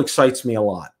 Rumble excites me a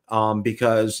lot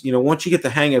because, you know, once you get the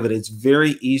hang of it, it's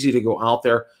very easy to go out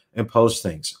there and post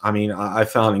things. I mean, I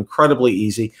found incredibly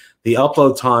easy. The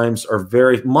upload times are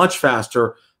very much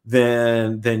faster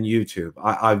than YouTube.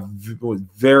 I was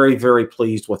very, very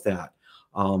pleased with that.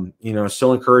 You know,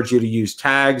 still encourage you to use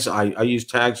tags. I use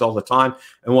tags all the time.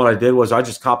 And what I did was I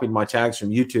just copied my tags from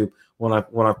YouTube when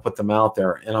I put them out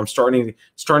there, and I'm starting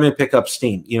to pick up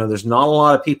steam. You know, there's not a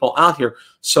lot of people out here,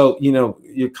 so you know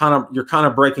you're kind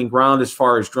of breaking ground as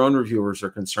far as drone reviewers are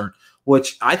concerned,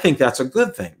 which I think that's a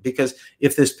good thing, because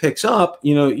if this picks up,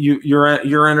 you know, you're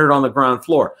entered on the ground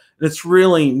floor, and it's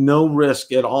really no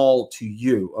risk at all to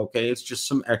you. Okay, it's just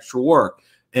some extra work,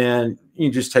 and you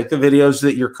just take the videos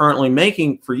that you're currently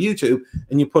making for YouTube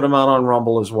and you put them out on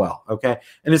Rumble as well. Okay,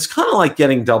 and it's kind of like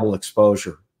getting double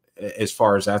exposure as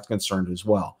far as that's concerned as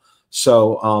well.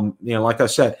 So, you know, like I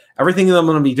said, everything that I'm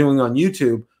going to be doing on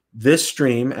YouTube, this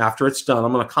stream, after it's done,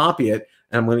 I'm going to copy it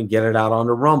and I'm going to get it out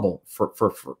onto Rumble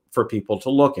for people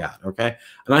to look at. Okay.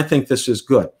 And I think this is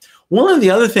good. One of the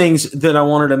other things that I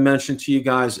wanted to mention to you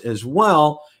guys as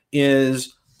well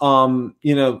is,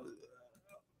 you know,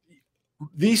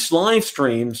 these live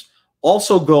streams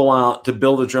also go out to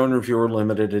Build a Drone Reviewer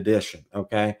Limited Edition.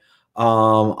 Okay.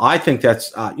 I think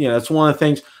that's, you know, it's one of the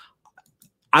things.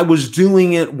 I was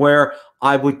doing it where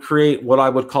I would create what I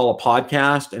would call a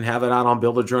podcast and have it out on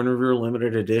Build a Drone Reviewer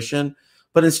Limited Edition.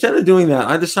 But instead of doing that,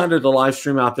 I decided to live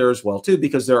stream out there as well too,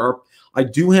 because I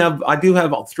do have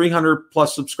 300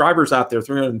 plus subscribers out there,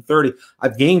 330.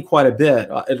 I've gained quite a bit,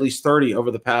 at least 30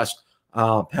 over the past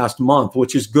month,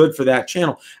 which is good for that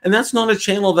channel. And that's not a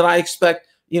channel that I expect,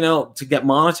 you know, to get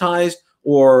monetized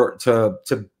or to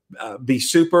be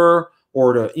super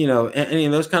or to, you know, any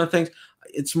of those kind of things.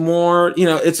 It's more, you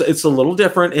know, it's a little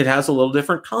different. It has a little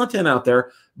different content out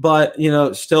there, but, you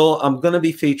know, still I'm going to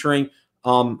be featuring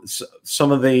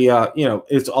some of the, you know,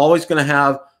 it's always going to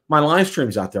have my live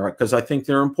streams out there because I think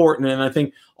they're important. And I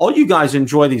think all you guys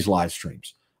enjoy these live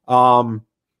streams. I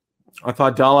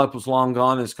thought dial-up was long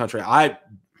gone in this country. I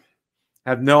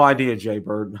have no idea, Jay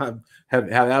Bird. I have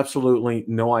absolutely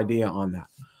no idea on that.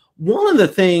 One of the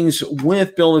things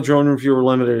with Build a Drone Reviewer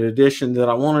Limited Edition that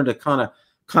I wanted to kind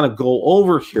of go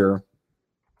over here,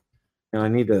 and I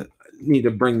need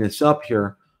to bring this up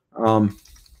here.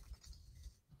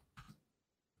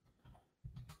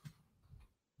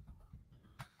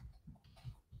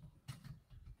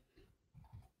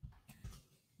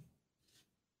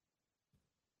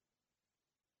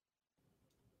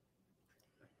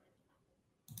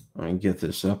 Let me get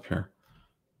this up here.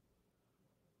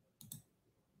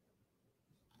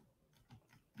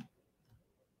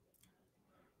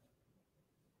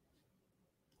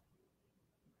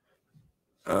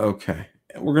 Okay,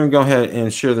 we're going to go ahead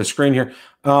and share the screen here.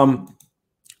 I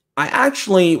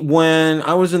actually, when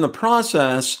I was in the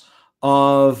process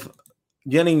of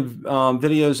getting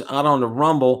videos out onto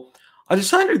Rumble, I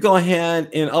decided to go ahead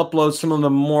and upload some of the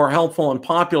more helpful and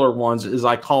popular ones, as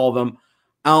I call them,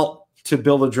 out to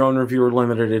Build a Drone Reviewer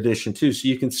Limited Edition too. So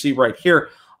you can see right here,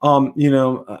 you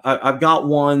know, I've got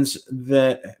ones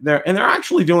that they're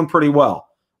actually doing pretty well.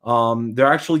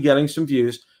 They're actually getting some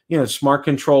views. You know, Smart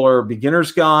Controller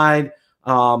Beginner's Guide,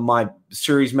 my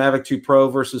Series Mavic 2 Pro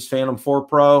versus Phantom 4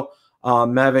 Pro,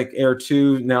 Mavic Air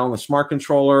 2 now on the Smart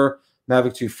Controller,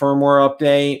 Mavic 2 firmware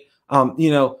update.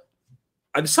 You know,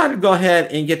 I decided to go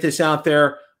ahead and get this out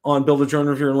there on Build a Drone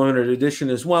Reviewer Limited Edition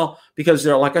as well, because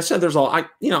there, like I said, there's I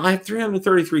have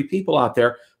 333 people out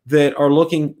there that are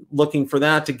looking for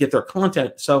that to get their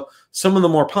content. So some of the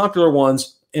more popular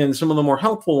ones and some of the more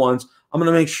helpful ones, I'm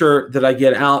going to make sure that I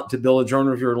get out to Build a Drone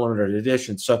Reviewer Limited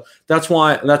Edition. So that's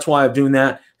why I'm doing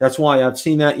that. That's why I've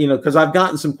seen that, you know, because I've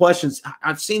gotten some questions.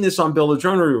 I've seen this on Build a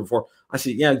Drone Reviewer before. I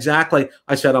said, yeah, exactly.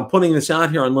 I said, I'm putting this out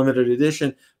here on limited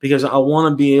edition because I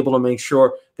want to be able to make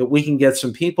sure that we can get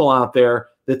some people out there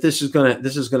that this is going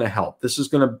to help. This is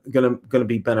going to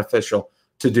be beneficial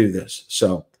to do this.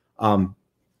 So,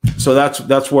 so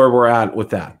that's where we're at with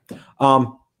that.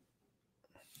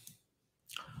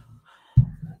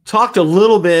 Talked a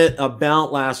little bit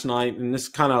about last night, and this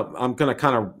I'm going to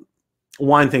kind of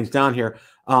wind things down here.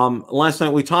 Last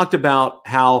night we talked about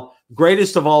how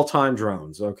greatest of all time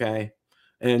drones. Okay.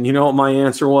 And you know what my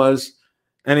answer was?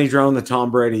 Any drone that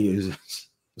Tom Brady uses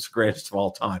is greatest of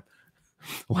all time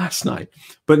last night.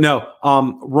 But no,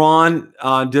 Ron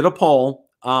did a poll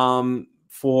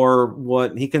for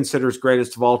what he considers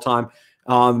greatest of all time.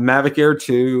 Mavic Air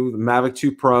 2, the Mavic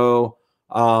 2 Pro,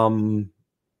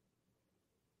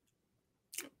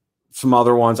 some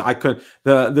other ones. I could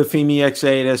the FIMI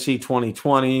X8 SE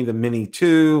 2020, the Mini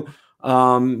 2.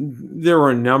 There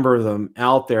were a number of them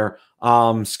out there.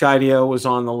 Skydio was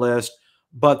on the list,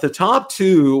 but the top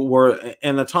two were,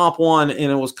 and the top one,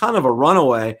 and it was kind of a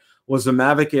runaway, was the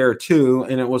Mavic Air 2,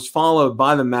 and it was followed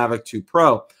by the Mavic 2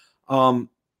 Pro,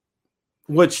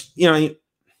 which, you know,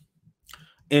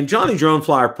 and Johnny Drone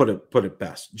Flyer put it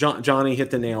best. Johnny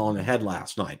hit the nail on the head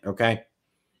last night. Okay,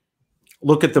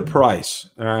 look at the price.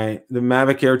 All right, the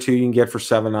Mavic Air 2 you can get for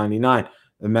 $799.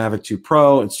 The Mavic 2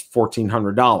 Pro, it's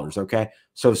 $1,400. Okay,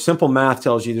 so simple math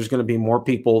tells you there's going to be more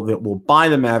people that will buy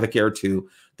the Mavic Air 2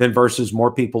 than versus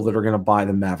more people that are going to buy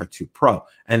the Mavic 2 Pro,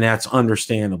 and that's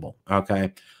understandable.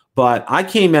 Okay, but I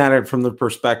came at it from the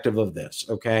perspective of this.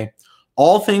 Okay,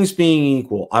 all things being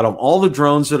equal, out of all the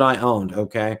drones that I owned,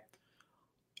 okay,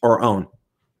 or own,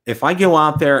 if I go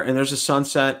out there and there's a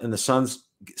sunset and the sun's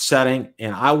setting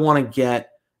and I want to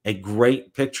get a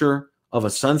great picture of a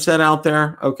sunset out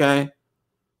there, okay,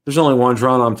 there's only one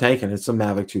drone I'm taking. It's the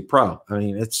Mavic 2 Pro. I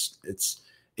mean,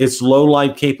 it's low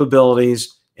light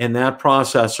capabilities, and that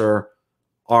processor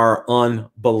are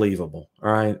unbelievable.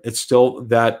 All right, it's still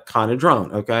that kind of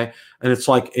drone. Okay, and it's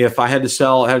like if I had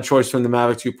a choice from the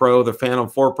Mavic 2 Pro, the Phantom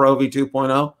 4 Pro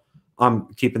V2.0,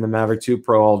 I'm keeping the Mavic 2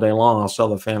 Pro all day long. I'll sell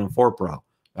the Phantom 4 Pro.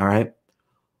 All right.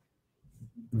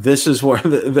 This is where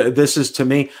this is to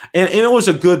me, and it was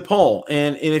a good poll.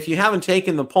 And if you haven't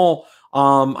taken the poll,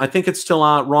 I think it's still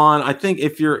out, Ron. I think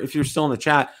if you're still in the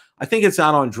chat, I think it's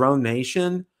out on Drone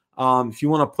Nation. If you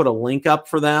want to put a link up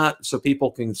for that, so people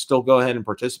can still go ahead and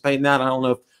participate in that. I don't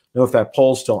know if that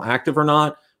poll's still active or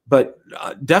not, but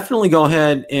definitely go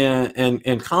ahead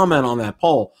and comment on that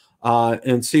poll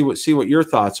and see what your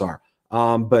thoughts are.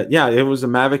 But yeah, it was a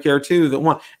Mavic Air 2 that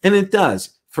won, and it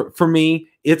does. For me,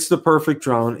 it's the perfect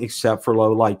drone except for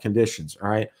low light conditions. All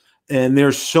right. And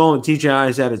DJI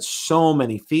has added so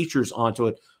many features onto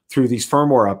it through these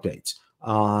firmware updates.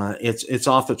 It's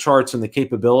off the charts in the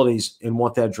capabilities and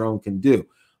what that drone can do.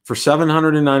 For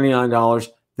 $799,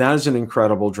 that is an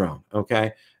incredible drone.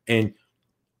 Okay. And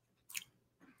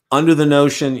under the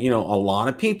notion, you know, a lot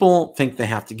of people think they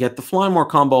have to get the Fly More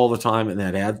combo all the time, and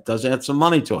that does add some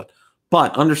money to it.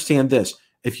 But understand this: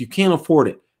 if you can't afford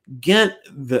it, get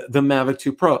the Mavic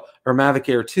 2 Pro or Mavic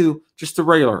Air 2, just the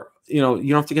regular. You know, you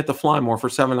don't have to get the Fly More for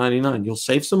 $799. You'll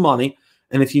save some money,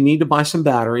 and if you need to buy some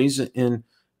batteries and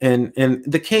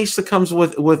the case that comes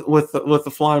with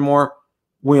the Fly More,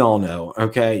 we all know.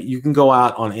 Okay, you can go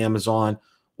out on Amazon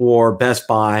or Best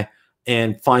Buy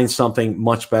and find something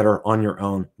much better on your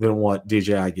own than what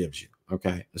DJI gives you.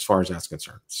 Okay, as far as that's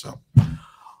concerned. So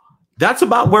that's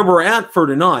about where we're at for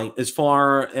tonight as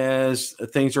far as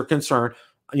things are concerned.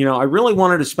 You know, I really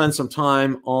wanted to spend some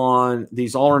time on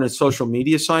these alternate social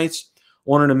media sites.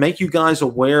 Wanted to make you guys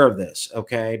aware of this,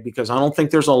 okay? Because I don't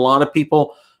think there's a lot of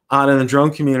people out in the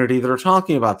drone community that are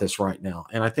talking about this right now.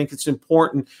 And I think it's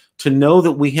important to know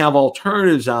that we have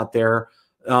alternatives out there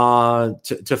to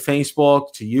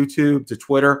Facebook, to YouTube, to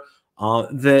Twitter,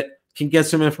 that can get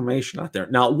some information out there.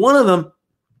 Now, one of them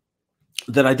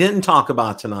that I didn't talk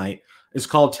about tonight is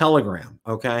called Telegram,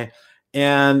 okay?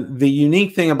 And the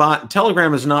unique thing about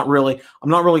Telegram is it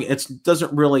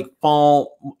doesn't really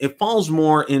fall, it falls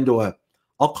more into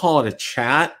I'll call it a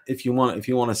chat if you want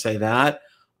to say that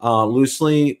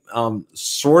loosely,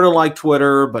 sort of like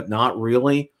Twitter, but not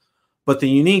really. But the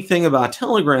unique thing about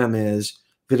Telegram is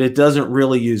that it doesn't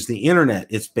really use the internet.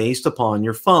 It's based upon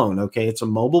your phone, okay? It's a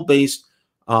mobile-based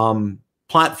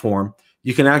platform.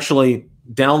 You can actually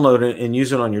download it and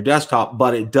use it on your desktop,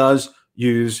 but it does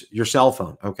use your cell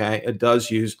phone, okay? It does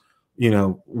use, you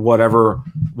know, whatever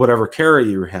carrier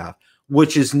you have,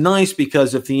 which is nice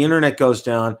because if the internet goes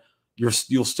down,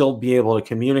 you'll still be able to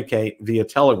communicate via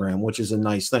Telegram, which is a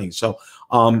nice thing. So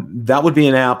that would be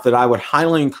an app that I would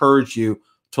highly encourage you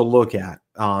to look at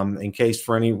in case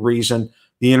for any reason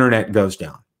the internet goes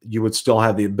down. You would still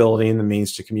have the ability and the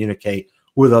means to communicate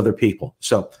with other people.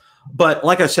 So, but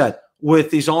like I said, with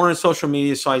these alternate social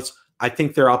media sites, I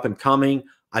think they're up and coming.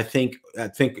 I think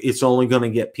it's only going to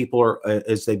get people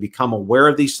as they become aware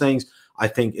of these things. I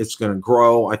think it's going to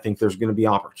grow. I think there's going to be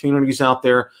opportunities out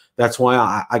there. That's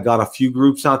why I got a few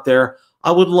groups out there.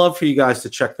 I would love for you guys to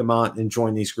check them out and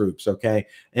join these groups, okay,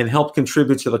 and help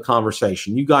contribute to the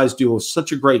conversation. You guys do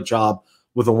such a great job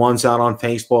with the ones out on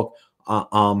Facebook.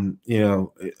 You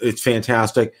know, it's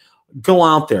fantastic. Go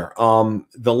out there.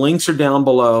 The links are down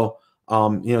below.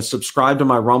 You know, subscribe to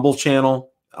my Rumble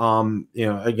channel. You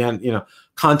know, again, you know,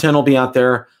 content will be out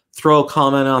there. Throw a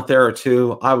comment out there or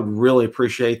two. I would really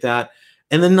appreciate that.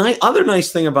 And the other nice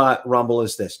thing about Rumble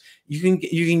is this: you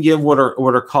can give what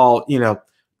are called, you know,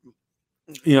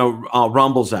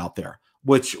 Rumbles out there,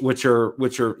 which are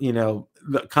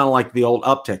kind of like the old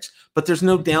upticks, but there's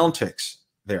no downticks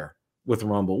there with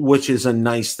Rumble, which is a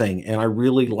nice thing, and I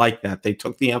really like that they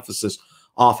took the emphasis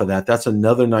off of that. That's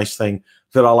another nice thing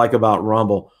that I like about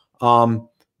Rumble.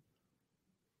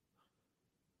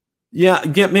 Yeah,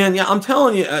 man. Yeah, I'm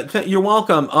telling you, you're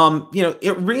welcome.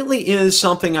 It really is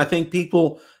something I think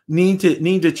people need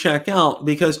to check out,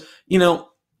 because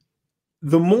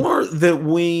the more that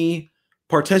we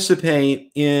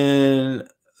participate in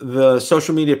the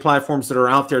social media platforms that are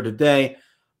out there today,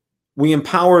 we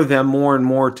empower them more and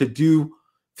more to do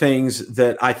things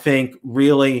that I think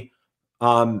really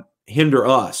hinder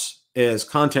us as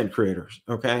content creators.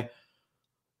 Okay.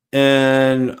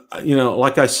 And,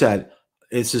 like I said,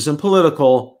 this isn't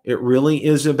political. It really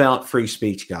is about free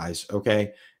speech, guys.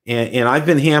 Okay. And I've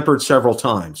been hampered several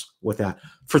times with that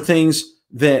for things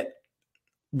that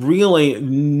really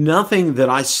nothing that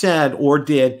I said or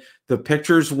did. The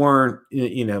pictures weren't,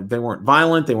 they weren't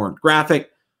violent. They weren't graphic.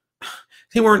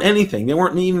 They weren't anything. They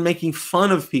weren't even making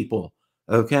fun of people.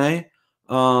 Okay.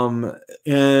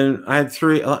 And I had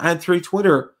three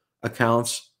Twitter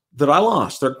accounts that I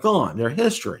lost. They're gone. They're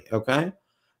history. Okay.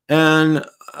 And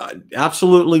I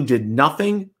absolutely did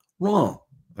nothing wrong.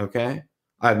 Okay.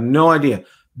 I have no idea.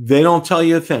 They don't tell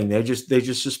you a thing. They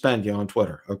just suspend you on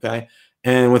Twitter. Okay.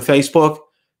 And with Facebook,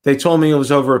 they told me it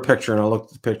was over a picture, and I looked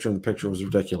at the picture, and the picture was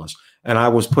ridiculous. And I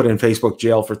was put in Facebook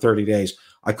jail for 30 days.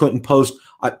 I couldn't post.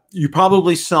 You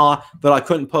probably saw that I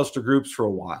couldn't post to groups for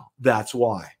a while. That's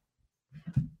why.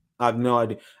 I have no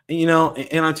idea.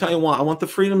 And I tell you what, I want the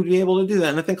freedom to be able to do that.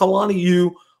 And I think a lot of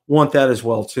you want that as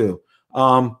well, too.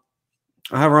 I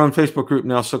have our own Facebook group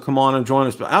now, so come on and join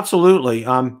us. But absolutely.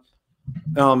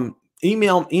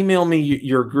 Email me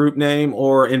your group name,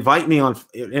 or invite me on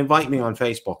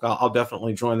Facebook. I'll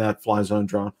definitely join that Fly Zone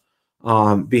Drone.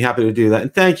 Be happy to do that.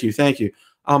 And thank you.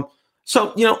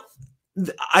 So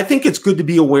I think it's good to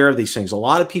be aware of these things. A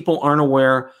lot of people aren't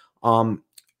aware, and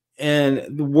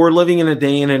we're living in a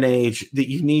day and an age that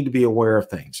you need to be aware of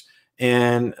things.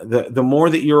 And the more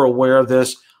that you're aware of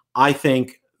this, I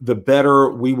think the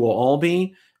better we will all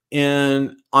be.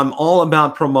 And I'm all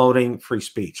about promoting free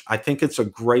speech. I think it's a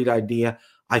great idea.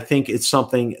 I think it's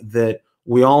something that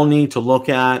we all need to look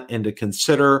at and to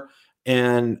consider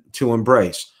and to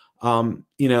embrace. The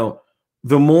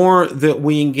more that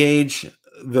we engage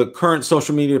the current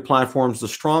social media platforms, the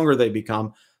stronger they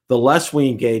become. The less we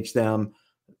engage them,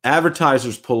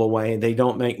 advertisers pull away and they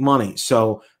don't make money.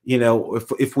 So,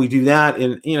 if we do that,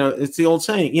 and, it's the old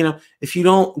saying, if you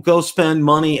don't go spend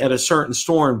money at a certain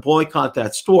store and boycott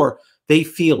that store, they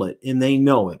feel it and they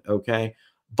know it. Okay.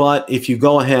 But if you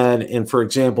go ahead and, for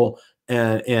example,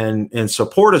 and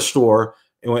support a store,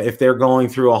 if they're going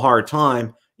through a hard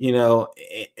time, that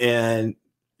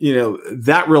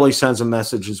really sends a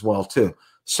message as well, too.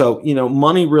 So,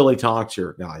 money really talks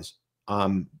here, guys,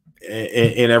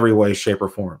 in every way, shape, or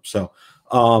form. So,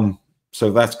 so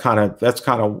that's kind of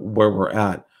where we're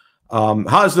at.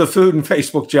 How's the food in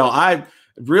Facebook jail? I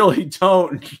really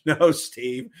don't know,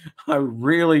 Steve. I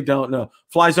really don't know.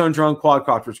 Fly Zone Drone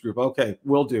Quadcopters group. Okay,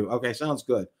 will do. Okay, sounds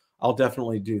good. I'll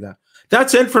definitely do that.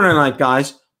 That's it for tonight,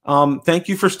 guys. Thank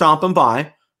you for stopping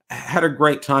by. Had a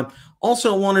great time.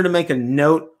 Also wanted to make a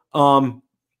note.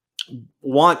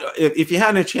 If you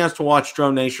hadn't a chance to watch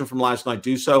Drone Nation from last night,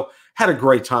 do so. Had a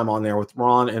great time on there with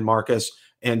Ron and Marcus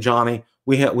and Johnny.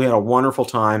 We had a wonderful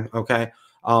time. Okay.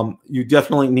 You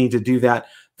definitely need to do that.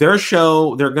 Their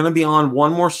show, they're going to be on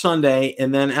one more Sunday,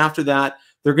 and then after that,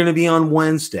 they're going to be on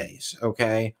Wednesdays.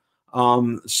 Okay.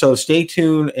 So stay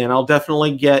tuned, and I'll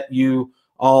definitely get you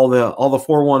all the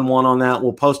 411 on that.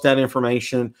 We'll post that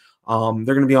information.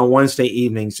 They're going to be on Wednesday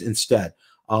evenings instead,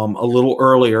 a little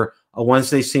earlier.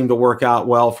 Wednesdays seem to work out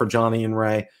well for Johnny and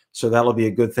Ray, so that'll be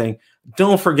a good thing.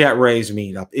 Don't forget Ray's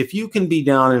meetup. If you can be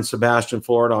down in Sebastian,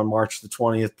 Florida on March the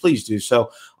 20th, please do so.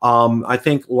 I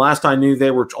think last I knew, they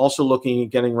were also looking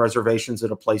at getting reservations at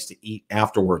a place to eat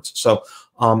afterwards. So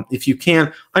if you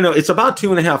can, I know it's about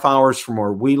 2.5 hours from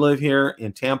where we live here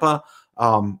in Tampa.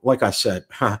 Like I said,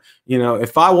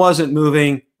 if I wasn't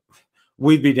moving,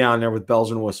 we'd be down there with bells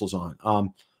and whistles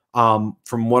on.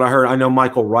 From what I heard, I know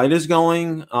Michael Wright is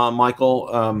going.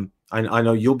 Michael, I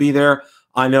know you'll be there.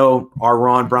 I know our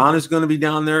Ron Brown is going to be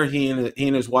down there. He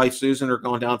and his wife, Susan, are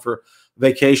going down for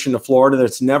vacation to Florida.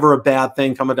 That's never a bad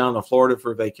thing, coming down to Florida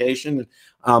for vacation.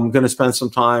 I'm going to spend some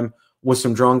time with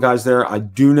some drone guys there. I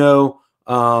do know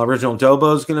Original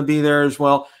Dobo is going to be there as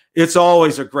well. It's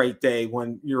always a great day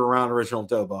when you're around Original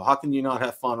Dobo. How can you not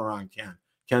have fun around Ken?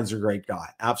 Ken's a great guy.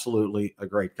 Absolutely a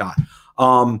great guy.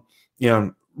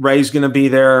 Ray's going to be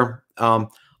there.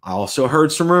 I also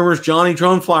heard some rumors Johnny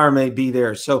Drone Flyer may be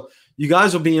there. So you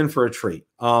guys will be in for a treat.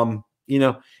 You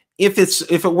know, if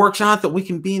it works out that we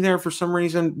can be there for some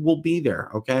reason, we'll be there.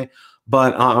 Okay.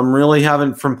 But I'm really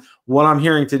having, from what I'm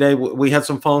hearing today, we had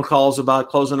some phone calls about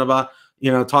closing, about,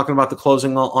 you know, talking about the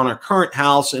closing on our current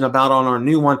house and about on our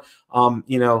new one.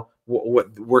 You know,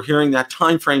 what we're hearing, that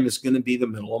time frame is going to be the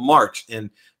middle of March, and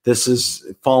this is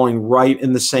falling right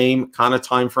in the same kind of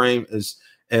time frame as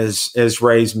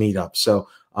Ray's meetup. So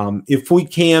if we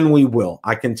can, we will.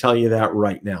 I can tell you that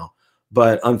right now.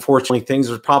 But unfortunately,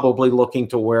 things are probably looking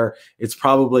to where it's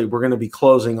probably we're going to be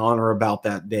closing on or about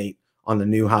that date on the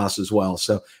new house as well.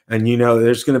 So, and you know,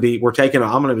 there's going to be, I'm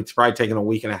going to be probably taking a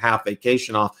week and a half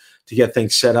vacation off to get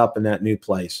things set up in that new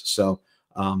place. So,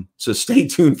 so stay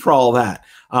tuned for all that.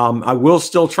 I will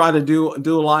still try to do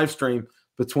a live stream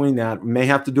between that. May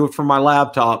have to do it from my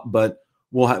laptop, but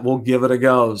we'll give it a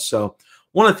go. So,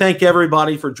 want to thank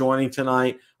everybody for joining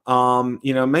tonight.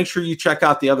 You know, make sure you check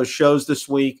out the other shows this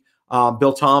week.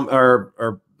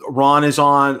 Ron is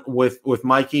on with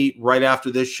Mikey right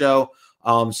after this show.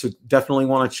 So definitely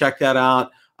want to check that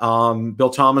out. Bill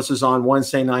Thomas is on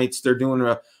Wednesday nights. They're doing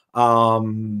a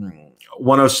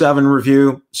 107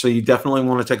 review. So you definitely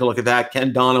want to take a look at that.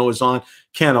 Ken Dono is on.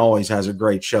 Ken always has a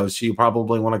great show. So you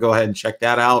probably want to go ahead and check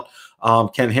that out.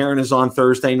 Ken Heron is on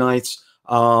Thursday nights.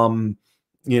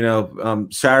 You know,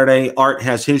 Saturday, Art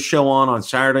has his show on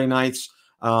Saturday nights.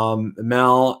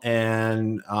 Mel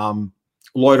and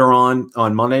Lloyd are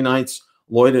on Monday nights.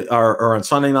 Lloyd are on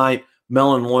Sunday night.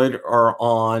 Mel and Lloyd are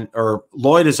on, or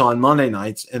Lloyd is on Monday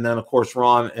nights, and then of course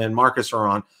Ron and Marcus are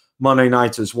on Monday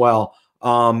nights as well.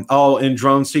 And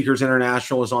Drone Seekers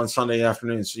International is on Sunday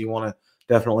afternoon, so you want to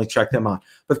definitely check them out.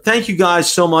 But thank you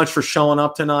guys so much for showing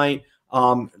up tonight.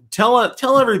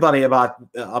 Tell everybody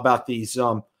about these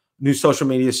new social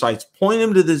media sites. Point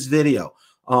them to this video.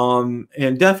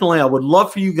 And definitely, I would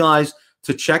love for you guys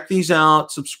to check these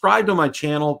out. Subscribe to my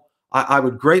channel. I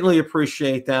would greatly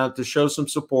appreciate that, to show some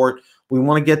support. We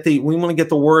want to get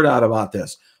the word out about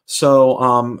this.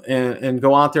 So and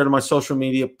go out there to my social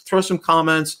media, throw some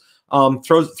comments,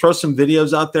 throw some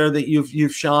videos out there that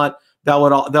you've shot. That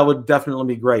would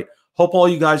definitely be great. Hope all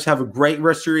you guys have a great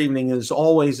rest of your evening. As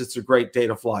always, it's a great day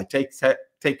to fly. Take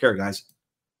care, guys.